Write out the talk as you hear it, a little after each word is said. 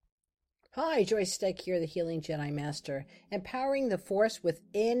Hi, Joyce Steck here, the Healing Jedi Master, empowering the force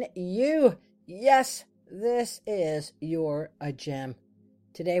within you. Yes, this is your a gem.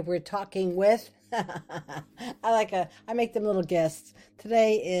 Today we're talking with, I make them little guests.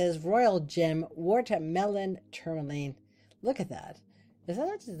 Today is Royal Gem Watermelon Tourmaline. Look at that. Is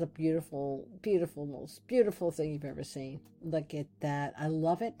that just a beautiful, beautiful, most beautiful thing you've ever seen? Look at that. I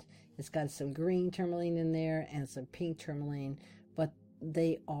love it. It's got some green tourmaline in there and some pink tourmaline, but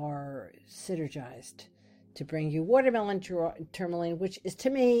they are synergized to bring you watermelon tourmaline, which is, to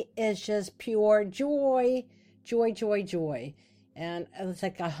me, is just pure joy, joy, joy, joy. And it's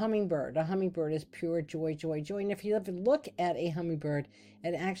like a hummingbird. A hummingbird is pure joy, joy, joy. And if you ever look at a hummingbird,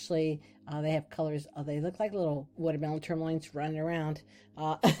 and actually they have colors, they look like little watermelon tourmalines running around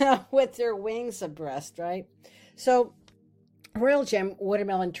with their wings abreast, right? So Royal Gem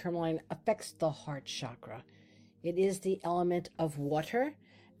Watermelon Tourmaline affects the heart chakra. It is the element of water,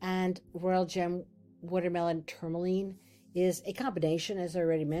 and Royal Gem Watermelon Tourmaline is a combination, as I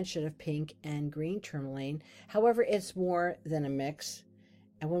already mentioned, of pink and green tourmaline. However, it's more than a mix.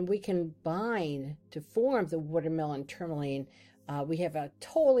 And when we combine to form the watermelon tourmaline, we have a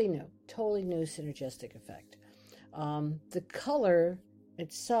totally new synergistic effect. The color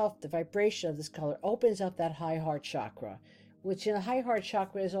itself, the vibration of this color, opens up that high heart chakra, which in the high heart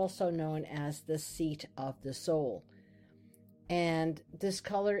chakra is also known as the seat of the soul. And this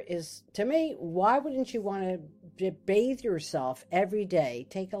color is, to me, why wouldn't you want to bathe yourself every day,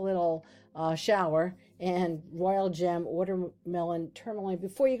 take a little shower, and Royal Gem Watermelon Tourmaline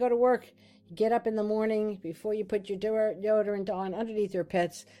before you go to work? Get up in the morning, before you put your deodorant on underneath your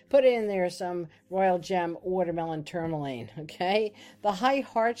pits, put in there some Royal Gem Watermelon Tourmaline, okay? The high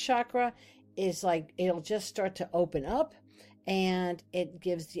heart chakra is like, it'll just start to open up, and it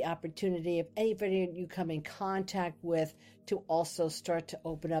gives the opportunity of anybody you come in contact with to also start to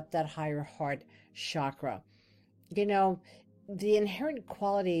open up that higher heart chakra. You know, the inherent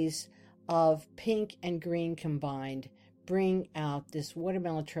qualities of pink and green combined bring out this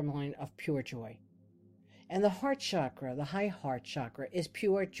watermelon tourmaline of pure joy. And the heart chakra, the high heart chakra, is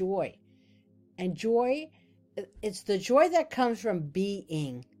pure joy. And joy, it's the joy that comes from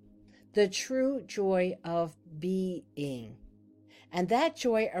being, the true joy of being. And that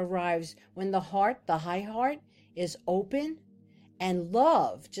joy arrives when the heart, the high heart, is open and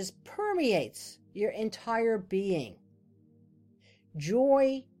love just permeates your entire being.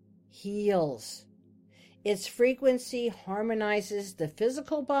 Joy heals. Its frequency harmonizes the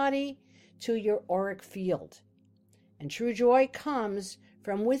physical body to your auric field. And true joy comes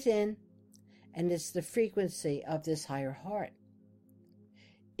from within, and it's the frequency of this higher heart.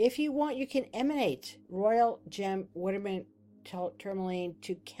 If you want, you can emanate Royal Gem Watermelon Tourmaline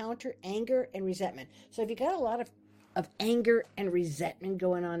to counter anger and resentment. So if you got a lot of anger and resentment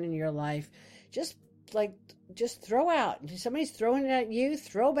going on in your life, just throw out. If somebody's throwing it at you,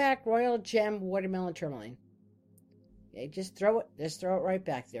 throw back Royal Gem Watermelon Tourmaline. Okay, just throw it right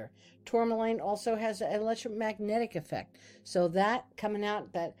back there. Tourmaline also has an electromagnetic effect. So that coming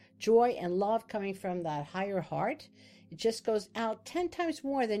out, that joy and love coming from that higher heart, it just goes out 10 times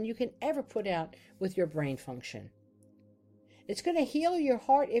more than you can ever put out with your brain function. It's going to heal your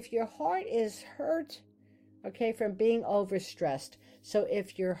heart if your heart is hurt, okay, from being overstressed. So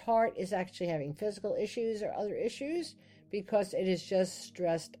if your heart is actually having physical issues or other issues because it is just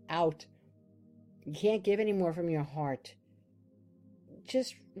stressed out, you can't give any more from your heart.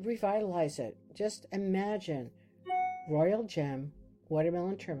 Just revitalize it. Just imagine Royal Gem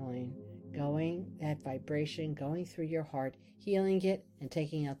Watermelon Tourmaline that vibration going through your heart, healing it and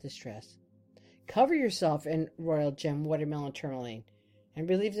taking out the stress. Cover yourself in Royal Gem Watermelon Tourmaline and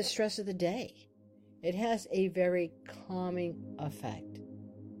relieve the stress of the day. It has a very calming effect.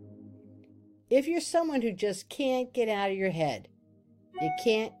 If you're someone who just can't get out of your head, you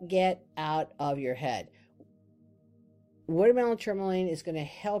can't get out of your head, Watermelon Tourmaline is going to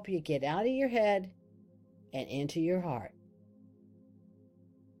help you get out of your head and into your heart.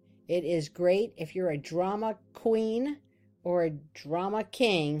 It is great if you're a drama queen or a drama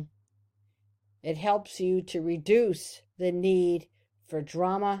king. It helps you to reduce the need for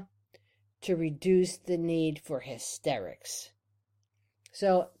drama, to reduce the need for hysterics.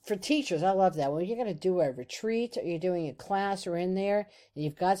 So for teachers, I love that. When you're going to do a retreat or you're doing a class or in there, and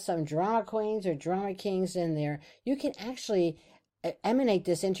you've got some drama queens or drama kings in there, you can actually emanate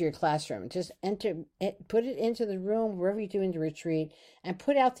this into your classroom. Just put it into the room, wherever you're doing the retreat, and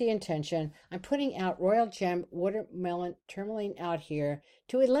put out the intention. I'm putting out Royal Gem Watermelon Tourmaline out here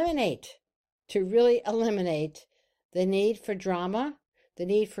to really eliminate the need for drama, the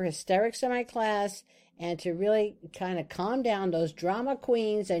need for hysterics in my class, and to really kind of calm down those drama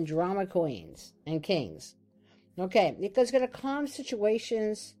queens and kings. Okay, it's going to calm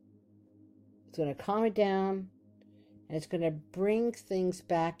situations, it's going to calm it down, and it's going to bring things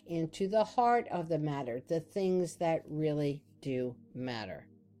back into the heart of the matter, the things that really do matter.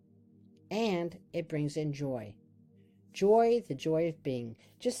 And it brings in joy. Joy, the joy of being.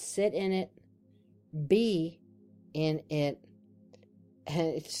 Just sit in it, be in it,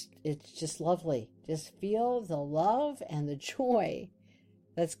 and it's just lovely. Just feel the love and the joy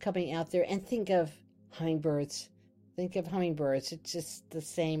that's coming out there. And think of hummingbirds. It's just the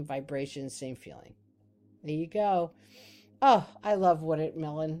same vibration, same feeling. There you go. Oh, I love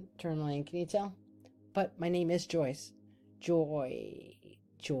watermelon tourmaline. Can you tell? But my name is Joyce. Joy,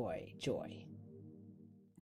 joy, joy.